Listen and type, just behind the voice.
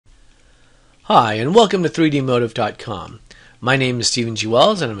Hi, and welcome to 3dmotive.com. My name is Stephen G.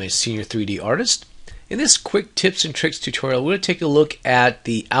 Wells, and I'm a senior 3D artist. In this quick tips and tricks tutorial, we're going to take a look at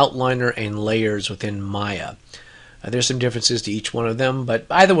the outliner and layers within Maya. There's some differences to each one of them, but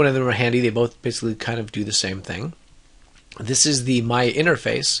either one of them are handy. They both basically kind of do the same thing. This is the Maya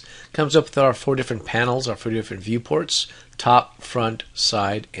interface. Comes up with our 4 different panels, our 4 different viewports: top, front,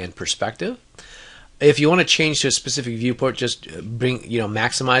 side, and perspective. If you want to change to a specific viewport, just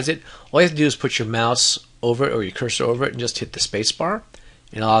maximize it. All you have to do is put your mouse over it or your cursor over it and just hit the space bar,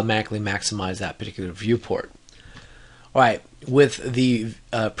 and it'll automatically maximize that particular viewport. Alright, with the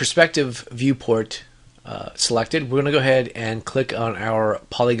perspective viewport selected, we're going to go ahead and click on our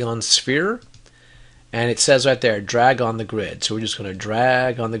polygon sphere, and it says right there, drag on the grid. So we're just going to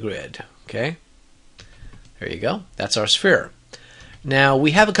drag on the grid. Okay, there you go. That's our sphere. Now we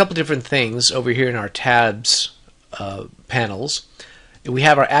have a couple different things over here in our tabs panels. We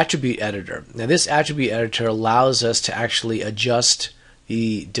have our attribute editor. Now this attribute editor allows us to actually adjust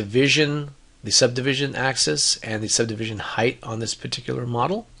the division, the subdivision axis, and the subdivision height on this particular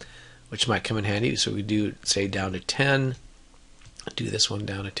model, which might come in handy. So we do say down to 10, do this one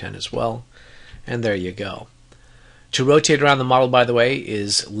down to 10 as well, and there you go. To rotate around the model, by the way,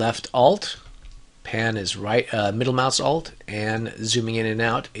 is left Alt. Pan is right, middle mouse Alt, and zooming in and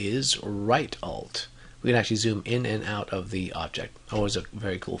out is right Alt. We can actually zoom in and out of the object. Always a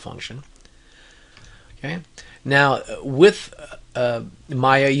very cool function. Okay. Now with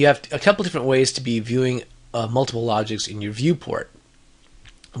Maya, you have a couple different ways to be viewing multiple objects in your viewport.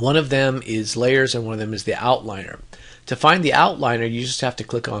 One of them is layers, and one of them is the outliner. To find the outliner, you just have to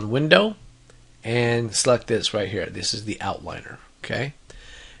click on Window and select this right here. This is the outliner. Okay.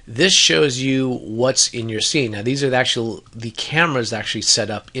 This shows you what's in your scene. Now these are the cameras actually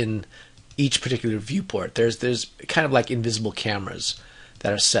set up in each particular viewport. There's kind of like invisible cameras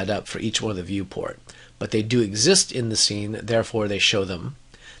that are set up for each one of the viewport, but they do exist in the scene, therefore they show them.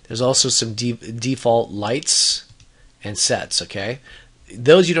 There's also some default lights and sets. Okay,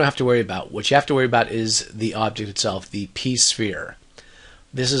 those you don't have to worry about. What you have to worry about is the object itself, the P sphere.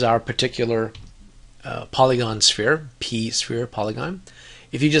 This is our particular polygon sphere, P sphere polygon.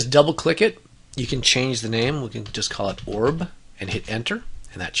 If you just double click it, you can change the name. We can just call it orb and hit enter,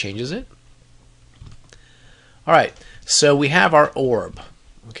 and that changes it. Alright, so we have our orb.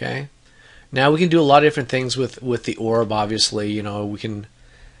 Okay, now we can do a lot of different things with the orb. Obviously, we can,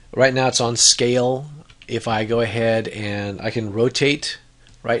 right now it's on scale. If I go ahead and I can rotate,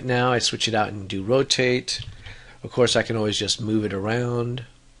 right now I switch it out and do rotate. Of course, I can always just move it around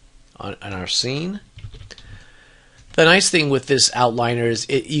on our scene. The nice thing with this outliner is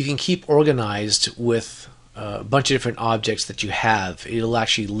you can keep organized with a bunch of different objects that you have. It'll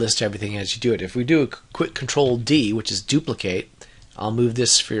actually list everything as you do it. If we do a quick Control D, which is duplicate, I'll move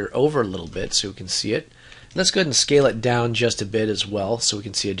this sphere over a little bit so we can see it. Let's go ahead and scale it down just a bit as well so we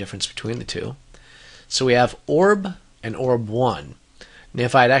can see a difference between the two. So we have orb and orb 1. Now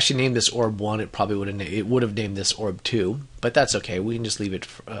if I had actually named this orb 1, it would have named this orb 2, but that's okay. We can just leave it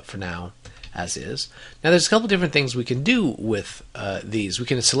for now as is. Now there's a couple different things we can do with these. We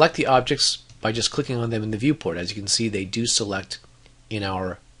can select the objects by just clicking on them in the viewport. As you can see, they do select in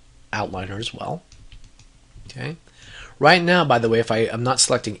our outliner as well. Okay. Right now, by the way, if I'm not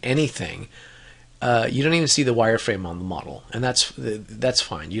selecting anything, you don't even see the wireframe on the model, and that's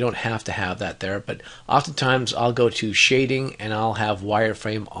fine. You don't have to have that there, but oftentimes I'll go to shading and I'll have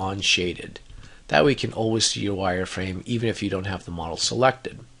wireframe on shaded. That way you can always see your wireframe even if you don't have the model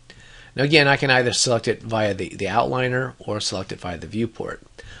selected. Now again, I can either select it via the outliner or select it via the viewport.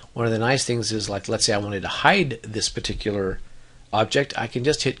 One of the nice things is, like, let's say I wanted to hide this particular object, I can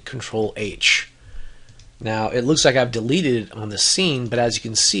just hit Control H. Now it looks like I've deleted it on the scene, but as you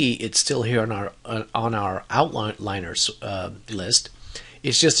can see, it's still here on our outliner list.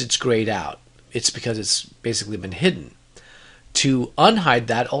 It's just it's grayed out. It's because it's basically been hidden. To unhide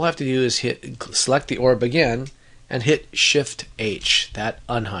that, all I have to do is select the orb again and hit Shift H. That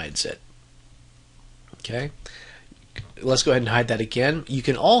unhides it. Okay, let's go ahead and hide that again. You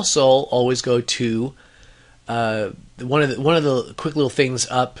can also always go to one of the quick little things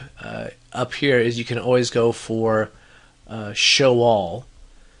up here is you can always go for Show All.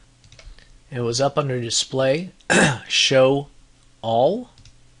 It was up under Display, Show All.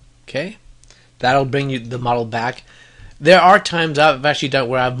 Okay, that'll bring you the model back. There are times I've actually done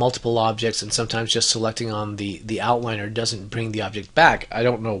where I have multiple objects, and sometimes just selecting on the outliner doesn't bring the object back. I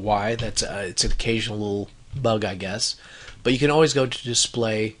don't know why. It's an occasional little bug, I guess. But you can always go to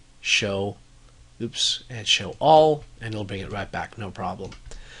Display, Show, and Show All, and it'll bring it right back, no problem.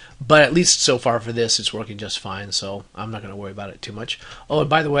 But at least so far for this, it's working just fine, so I'm not going to worry about it too much. Oh, and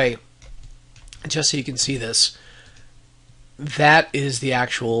by the way, just so you can see this, that is the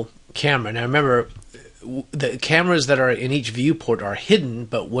actual camera. Now remember, the cameras that are in each viewport are hidden,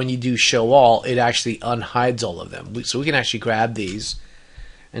 but when you do show all, it actually unhides all of them. So we can actually grab these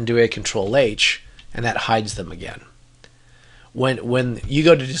and do a Control H, and that hides them again. When you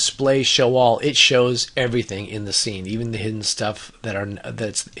go to display show all, it shows everything in the scene, even the hidden stuff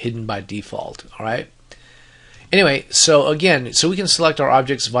that's hidden by default. All right. Anyway, so again, so we can select our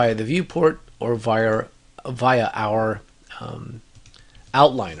objects via the viewport or via our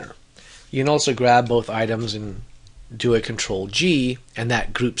outliner. You can also grab both items and do a Control G, and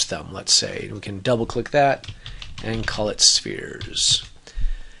that groups them, let's say. We can double click that and call it spheres.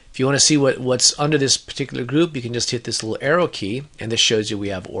 If you want to see what's under this particular group, you can just hit this little arrow key, and this shows you we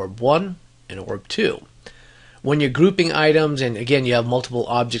have orb 1 and orb 2. When you're grouping items, and again you have multiple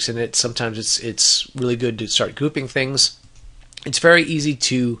objects in it, sometimes it's really good to start grouping things. It's very easy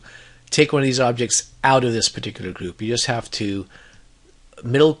to take one of these objects out of this particular group. You just have to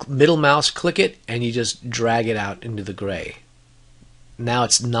middle mouse click it, and you just drag it out into the gray. Now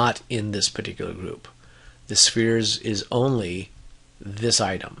it's not in this particular group. The spheres is only this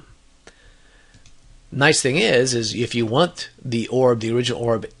item. Nice thing is if you want the original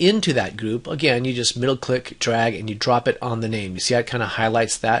orb into that group, again you just middle click, drag, and you drop it on the name. You see how it kind of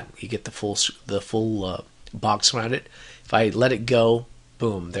highlights that? You get the full box around it. If I let it go,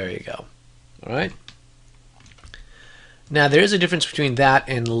 boom, there you go. All right. Now there is a difference between that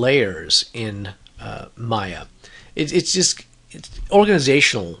and layers in Maya. It's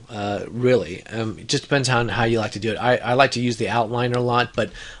organizational, really. It just depends on how you like to do it. I like to use the outliner a lot,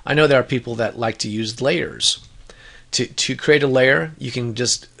 but I know there are people that like to use layers. To create a layer, you can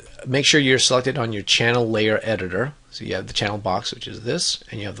just make sure you're selected on your channel layer editor. So you have the channel box, which is this,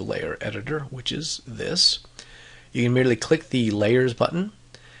 and you have the layer editor, which is this. You can merely click the layers button.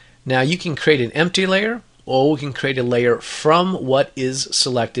 Now you can create an empty layer, or we can create a layer from what is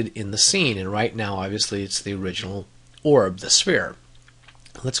selected in the scene. And right now, obviously, it's the original orb, the sphere.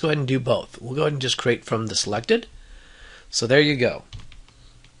 Let's go ahead and do both. We'll go ahead and just create from the selected. So there you go.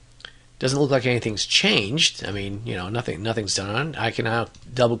 Doesn't look like anything's changed. I mean, you know, nothing's done. I can now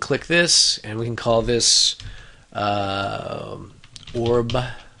double click this, and we can call this orb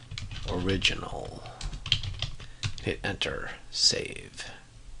original. Hit enter, save.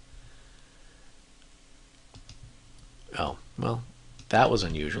 Oh, well, that was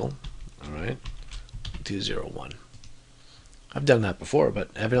unusual. All right, 201. I've done that before, but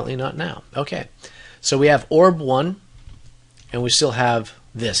evidently not now. Okay, so we have orb 1, and we still have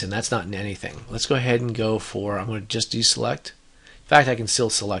this, and that's not in anything. Let's go ahead and go for, I'm going to just deselect. In fact, I can still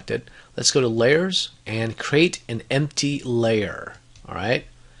select it. Let's go to layers and create an empty layer. All right,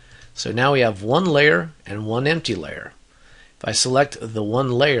 so now we have one layer and one empty layer. If I select the one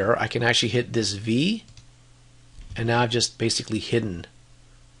layer, I can actually hit this V, and now I've just basically hidden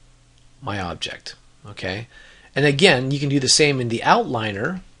my object. Okay, and again, you can do the same in the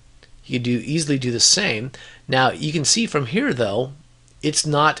outliner. You can easily do the same. Now you can see from here though, it's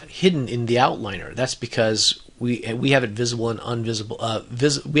not hidden in the outliner. That's because we have it visible and invisible.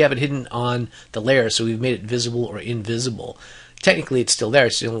 We have it hidden on the layer, so we've made it visible or invisible. Technically, it's still there.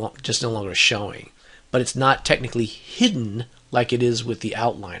 It's just no longer showing, but it's not technically hidden like it is with the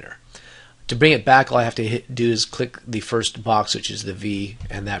outliner. To bring it back, all I have to do is click the first box, which is the V,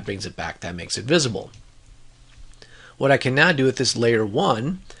 and that brings it back. That makes it visible. What I can now do with this layer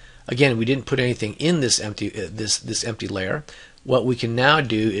 1, again, we didn't put anything in this empty this empty layer. What we can now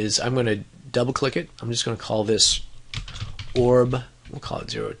do is I'm going to double click it. I'm just going to call this orb. We'll call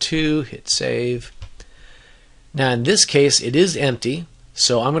it 02. Hit save. Now in this case, it is empty,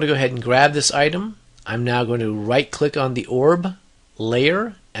 so I'm going to go ahead and grab this item. I'm now going to right click on the orb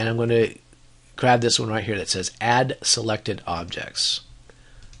layer, and I'm going to grab this one right here that says add selected objects.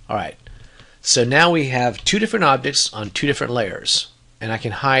 Alright, so now we have two different objects on two different layers, and I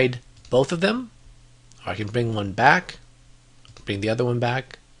can hide both of them, or I can bring one back, bring the other one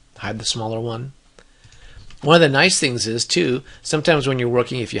back, hide the smaller one. One of the nice things is too, sometimes when you're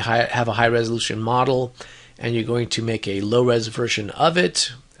working, if you have a high resolution model and you're going to make a low res version of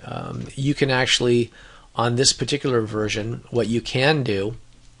it, you can actually, on this particular version, what you can do,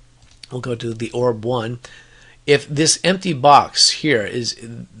 we'll go to the orb 1. If this empty box here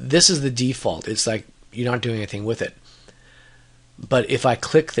this is the default. It's like you're not doing anything with it. But if I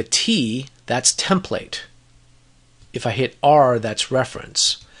click the T, that's template. If I hit R, that's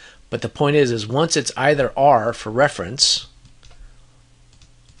reference. But the point is once it's either R for reference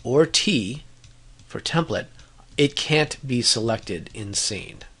or T for template, it can't be selected in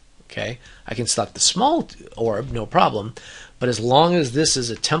scene. Okay, I can select the small orb, no problem. But as long as this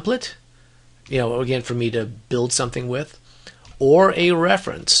is a template, again, for me to build something with, or a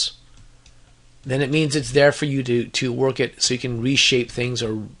reference, then it means it's there for you to work it so you can reshape things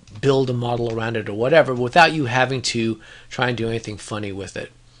or build a model around it or whatever without you having to try and do anything funny with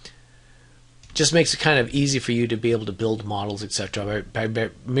it. Just makes it kind of easy for you to be able to build models, etc. by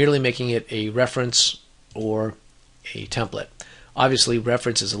merely making it a reference or a template. Obviously,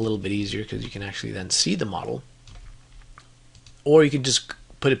 reference is a little bit easier because you can actually then see the model, or you can just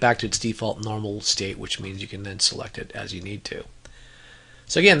put it back to its default normal state, which means you can then select it as you need to.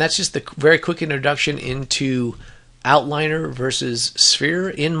 So again, that's just the very quick introduction into outliner versus sphere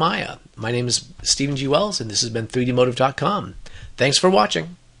in Maya. My name is Stephen G. Wells, and this has been 3dmotive.com. Thanks for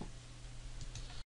watching.